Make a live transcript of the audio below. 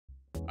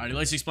Alright,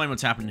 let's explain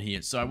what's happening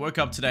here. So I woke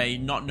up today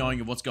not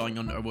knowing what's going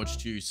on in Overwatch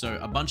 2. So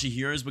a bunch of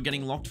heroes were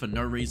getting locked for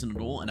no reason at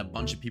all, and a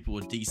bunch of people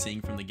were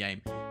DCing from the game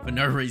for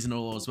no reason at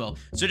all as well.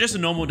 So just a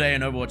normal day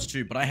in Overwatch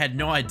 2, but I had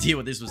no idea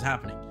what this was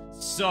happening.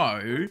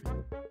 So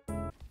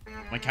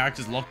my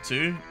character's locked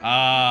too?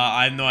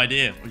 I have no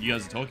idea what you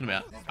guys are talking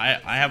about.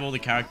 I have all the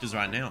characters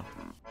right now.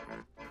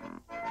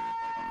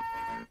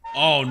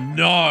 Oh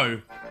no!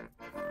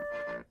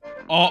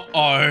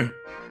 Uh-oh.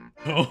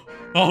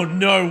 Oh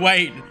no,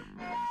 wait.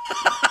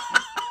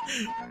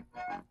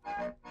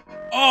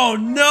 Oh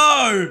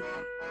no!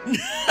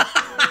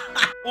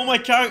 Oh my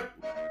character.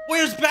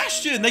 Where's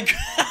Bastion?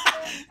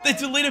 They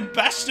deleted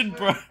Bastion,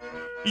 bro.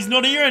 He's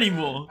not here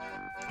anymore.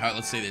 Alright,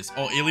 let's see this.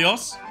 Oh,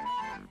 Ilios?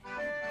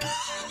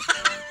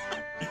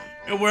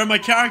 Yo, where are my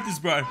characters,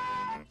 bro?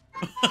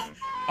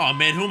 Oh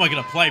man, who am I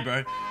gonna play,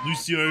 bro?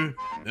 Lucio,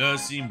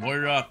 Mercy,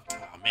 Moira.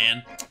 Oh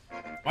man.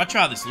 Might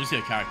try this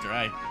Lucio character,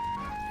 eh?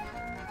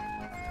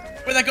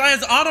 Wait, that guy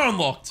has Ana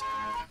unlocked.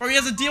 Bro, he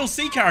has a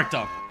DLC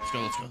character. Let's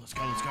go, let's go, let's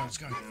go, let's go, let's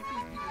go.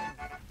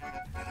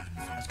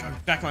 Let's go.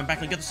 Backline,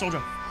 backline, get the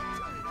soldier.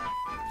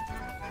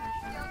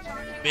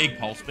 Big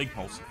pulse, big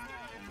pulse.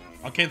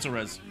 I'll cancel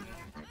res.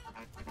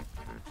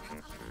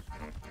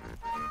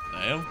 The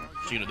hell?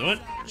 She gonna do it?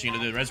 She gonna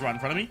do the res right in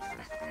front of me?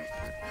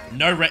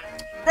 No res.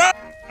 Bro!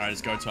 Alright,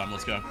 it's go time,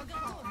 let's go.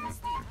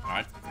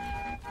 Alright.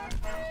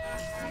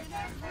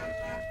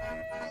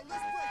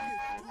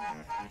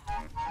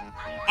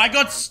 I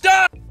got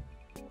stuck!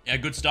 Yeah,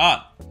 good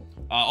start.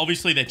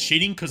 Obviously they're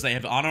cheating because they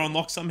have Ana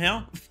unlocked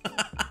somehow.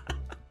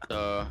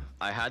 So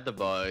I had the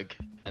bug,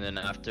 and then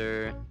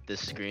after this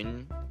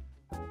screen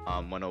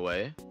went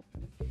away,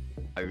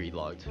 I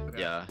relogged. Okay.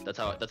 Yeah, that's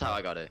how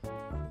I got it.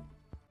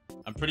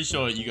 I'm pretty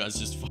sure you guys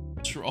just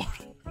trolled.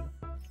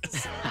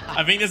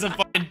 I think there's a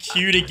fucking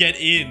queue to get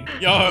in.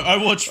 Yo,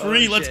 Overwatch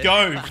 3, let's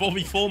go.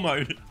 4v4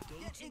 mode.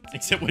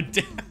 Except we're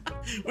down.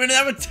 We don't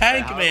have a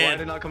tank, man. Why are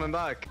they not coming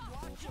back?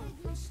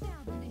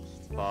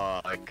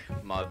 Fuck,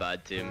 my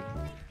bad, team.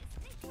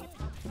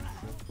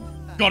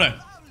 Got it.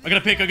 I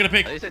gotta pick.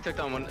 At least I took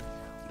down one.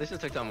 At least I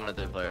took down one of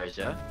the players,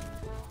 yeah.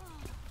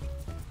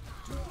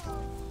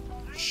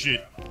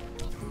 Shit.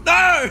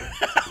 No.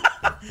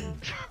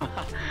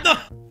 No.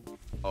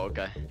 Oh,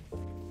 okay.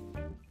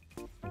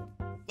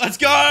 Let's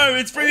go.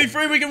 It's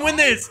 3v3. We can win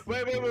this.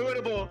 Wait,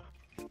 winnable.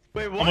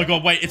 Wait, what? Oh my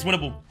god, wait. It's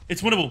winnable.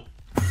 It's winnable.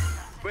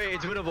 Wait,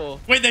 it's winnable.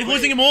 Wait, they're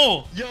losing them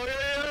all. Yo.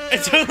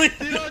 It's only.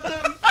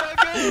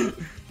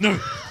 No.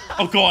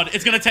 Oh god,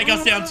 it's gonna take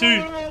us down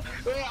too.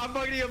 Wait, I'm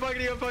bugging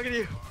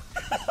you.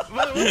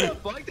 What the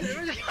fuck?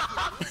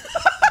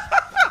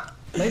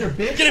 Later,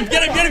 bitch. Get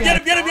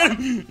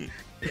him.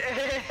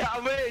 Yeah,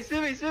 wait,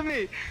 swim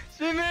me.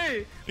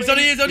 He's on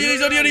you. Go.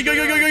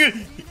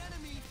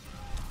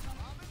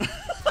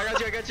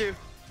 I got you.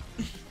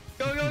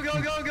 Go.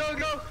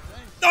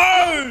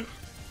 No!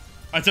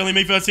 It's only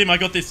me versus him. I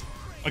got this.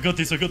 Oh,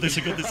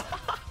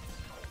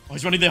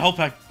 he's running their health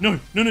pack. No,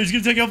 he's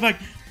gonna take health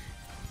pack.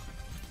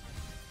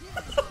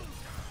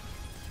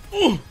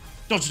 Oh,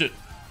 dodged it.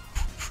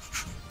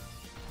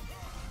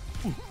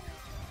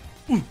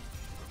 Ooh.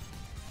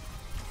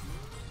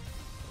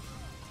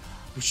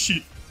 Oh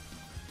shit.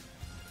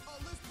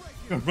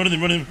 Go, run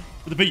him with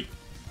the beat.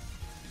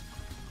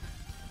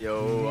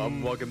 Yo,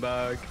 I'm walking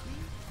back.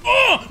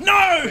 Oh,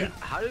 no! Wait,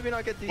 how did we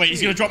not get these? Wait,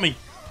 he's gonna drop me.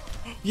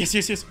 Yes.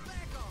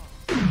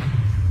 Oh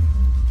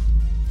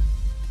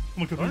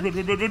my god,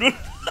 run.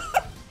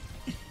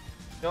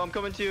 No, I'm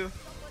coming to you.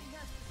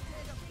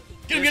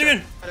 Get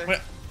him.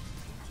 Wait.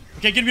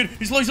 Okay, get him.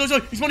 He's low. He's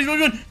one. He's low.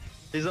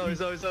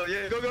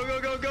 Yeah,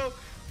 go.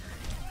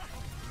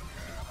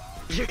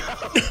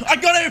 I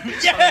got him.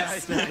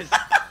 Yes. Oh, nice.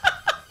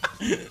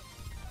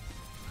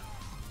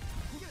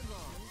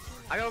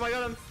 I got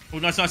him. Oh,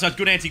 nice.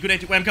 Good anti.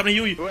 Wait, I'm coming to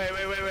heal you. Wait. I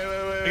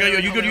got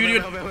you. You good.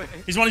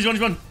 He's one.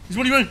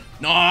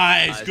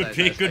 Nice. Good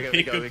pick.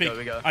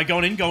 I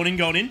going in. Oh, I'm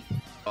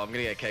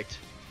gonna get kicked.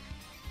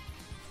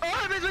 Oh,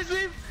 I missed my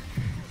sleeve.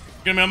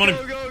 Get him. I'm on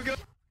him. Go.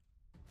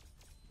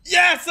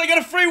 Yes, I got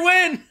a free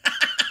win.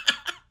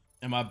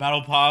 And my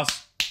battle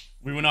pass,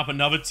 we went up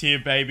another tier,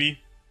 baby.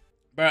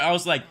 Bro, I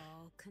was like,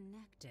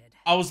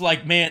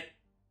 man,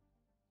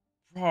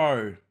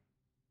 bro.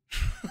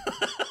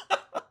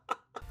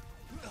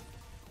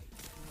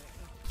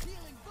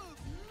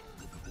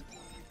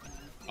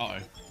 Uh-oh.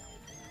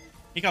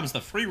 Here comes the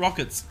free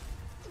rockets.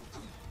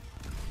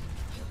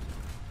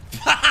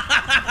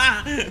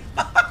 Oh,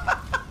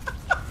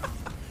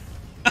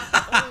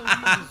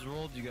 he just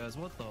rolled you guys.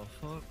 What the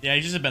fuck? Yeah,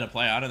 he's just a better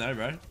player. I don't know,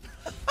 bro.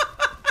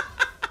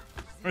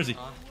 Where is he?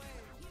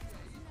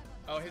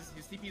 Oh, his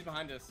TP's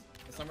behind us.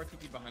 The summer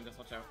TP behind us.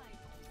 Watch out.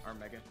 Our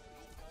mega.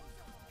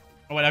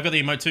 Oh wait, I've got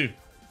the emote too.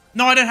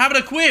 No, I don't have it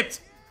equipped.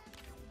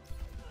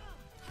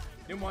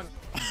 New one.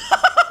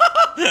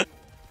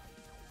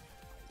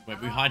 Wait,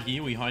 we hide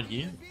here. We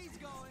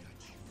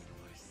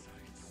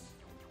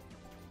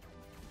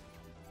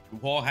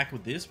wall hack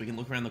with this. We can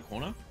look around the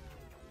corner.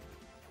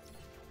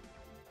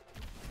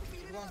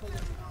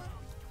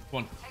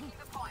 Come on.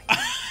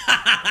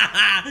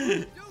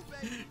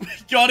 We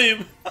got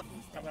him.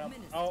 Coming up.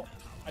 Oh,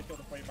 I killed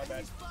him for you, my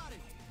bad.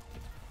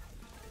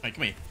 Hey,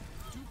 come here.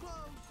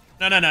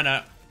 No, no, no,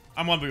 no.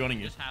 I'm 1v1ing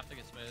you. Just have to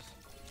get space.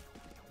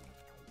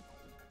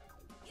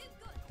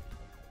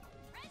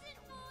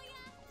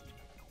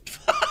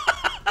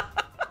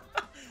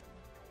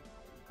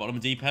 Bottom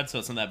D-pad, so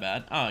it's not that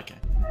bad. Oh, okay.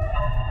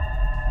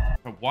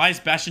 Bro, why is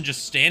Bastion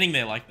just standing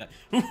there like that?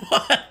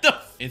 What the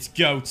f— It's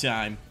go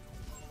time.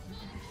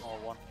 Oh,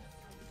 one.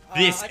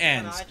 This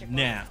ends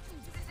now.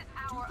 This is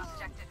our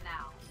objective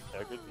now.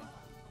 Yeah, good.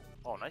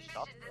 Oh, nice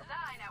shot.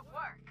 Design at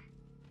work.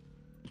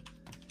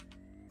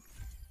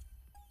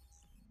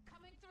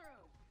 Coming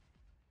through.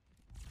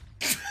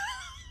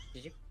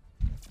 Did you?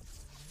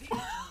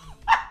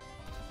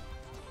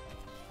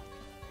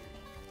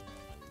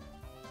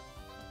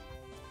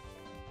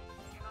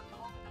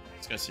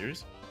 This guy's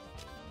serious?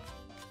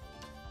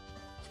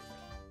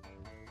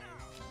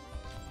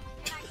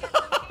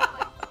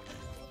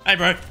 Hey,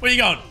 bro, where you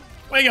going?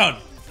 Where you going?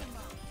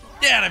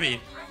 Get out of here!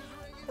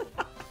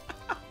 Alright,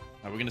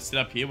 we're gonna sit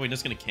up here. We're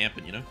just gonna camp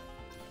it, you know?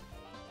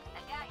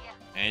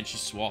 And she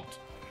swapped.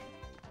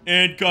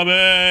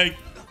 Incoming!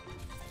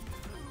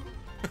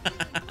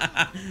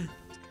 No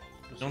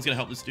one's gonna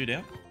help this dude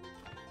out?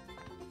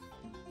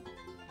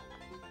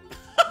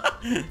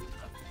 I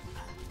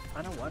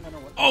know one.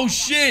 Oh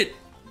shit!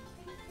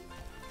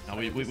 No,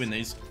 we win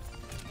these.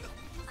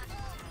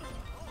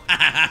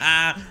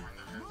 I'm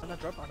gonna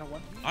drop. I know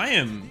one. I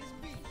am.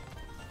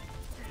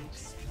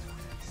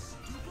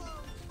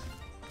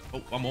 Oh,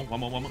 one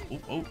more.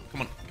 Oh,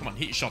 come on,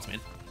 hit your shots, man.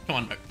 Come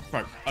on,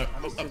 bro. Oh.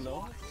 Too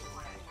low.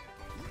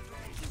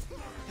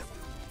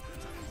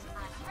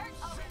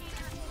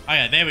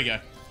 Okay, there we go.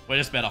 We're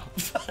just better.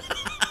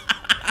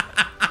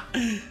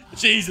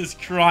 Jesus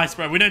Christ,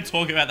 bro. We don't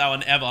talk about that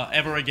one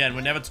ever again.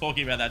 We're never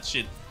talking about that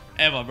shit.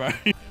 Ever, bro.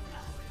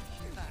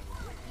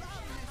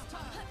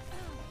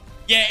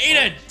 Yeah, eat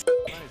a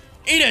dick.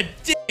 Eat a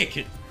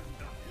dick.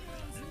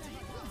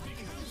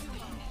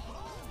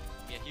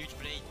 Yeah, huge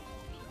break.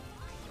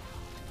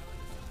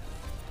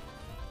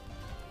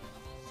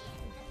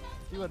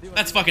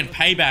 That's fucking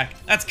payback.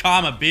 That's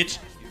karma, bitch.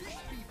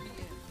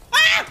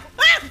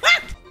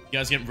 You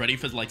guys getting ready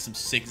for like some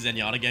sick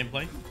Zenyatta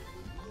gameplay?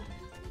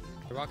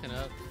 They're rocking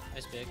up.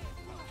 Nice pick.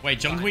 Wait,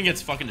 Jungwing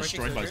gets fucking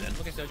destroyed by Zen.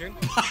 Look at Sojourn.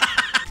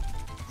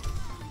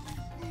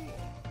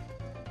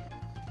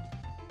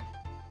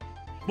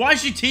 Why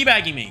is she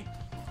teabagging me?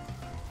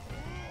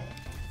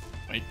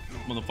 Wait,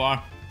 I'm on the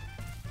fire.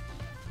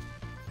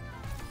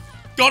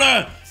 Got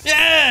her!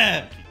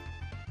 Yeah!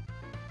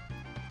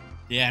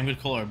 Yeah, I'm gonna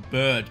call her a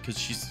bird because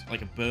she's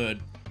like a bird.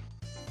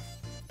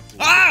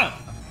 Ah!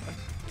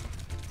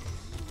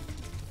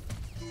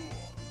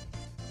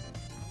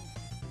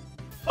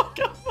 Fuck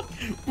up.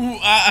 Ooh,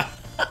 ah.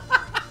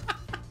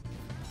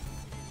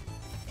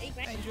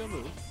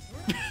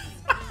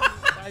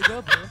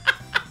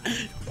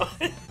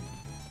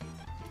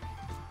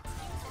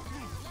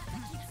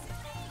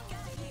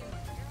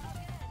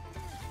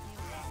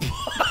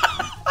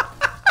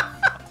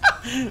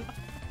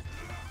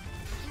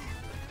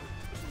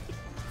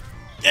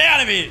 Get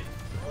out of here!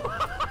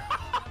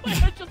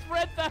 I just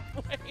read that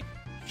way.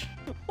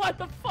 What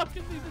the fuck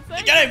is he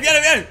saying? Get him!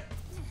 Get him!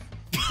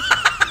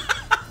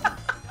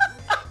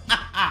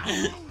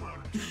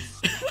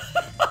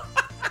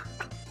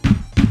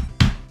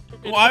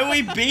 Why are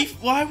we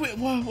beef? Why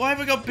have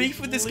we got beef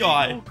with this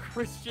guy?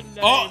 Christian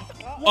name. Oh!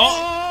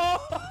 Oh!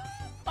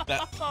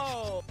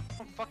 Oh!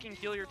 Don't fucking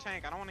heal your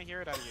tank. I don't want to hear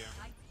it out of you.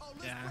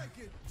 Yeah.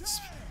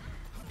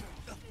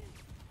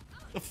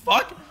 The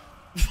fuck?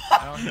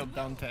 I don't heal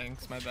down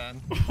tanks. My bad.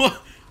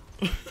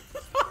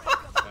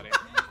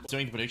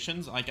 Doing the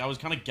predictions, like I was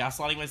kind of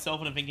gaslighting myself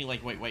and I'm thinking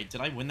like, wait,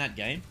 did I win that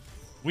game?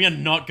 We are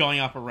not going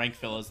up a rank,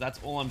 fellas. That's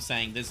all I'm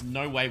saying. There's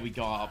no way we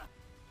go up.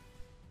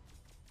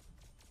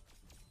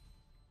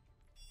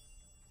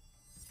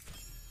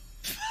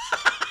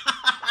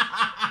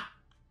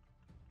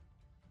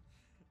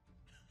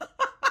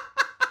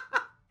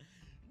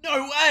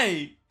 No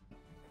way!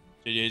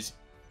 GG's.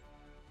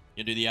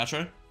 You do the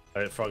outro?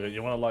 Hey, Frogger,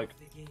 you wanna like...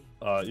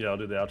 yeah, I'll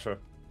do the outro.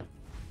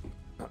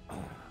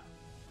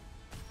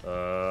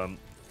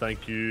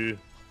 Thank you,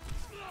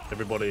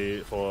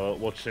 everybody, for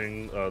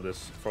watching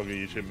this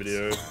Frogger YouTube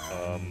video.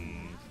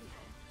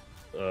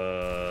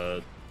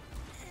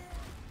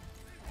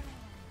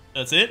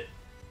 That's it?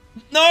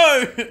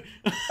 No!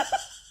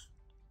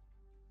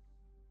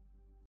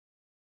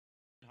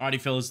 Alrighty,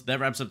 fellas,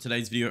 that wraps up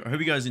today's video. I hope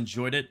you guys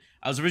enjoyed it.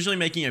 I was originally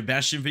making a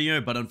Bastion video,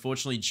 but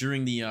unfortunately,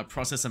 during the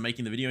process of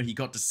making the video, he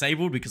got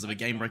disabled because of a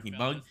game-breaking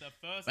bug.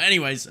 But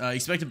anyways,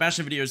 expect a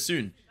Bastion video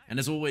soon. And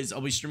as always, I'll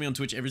be streaming on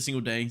Twitch every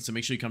single day, so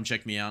make sure you come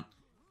check me out.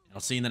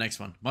 I'll see you in the next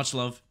one. Much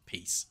love.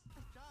 Peace.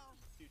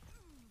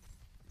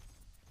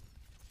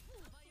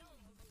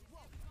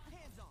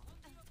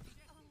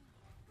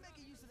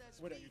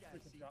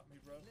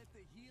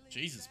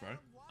 Jesus, bro.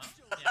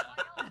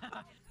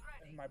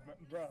 My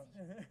bro.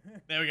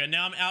 There we go.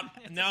 Now I'm out.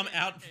 Now I'm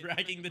out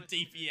dragging the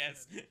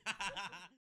DPS.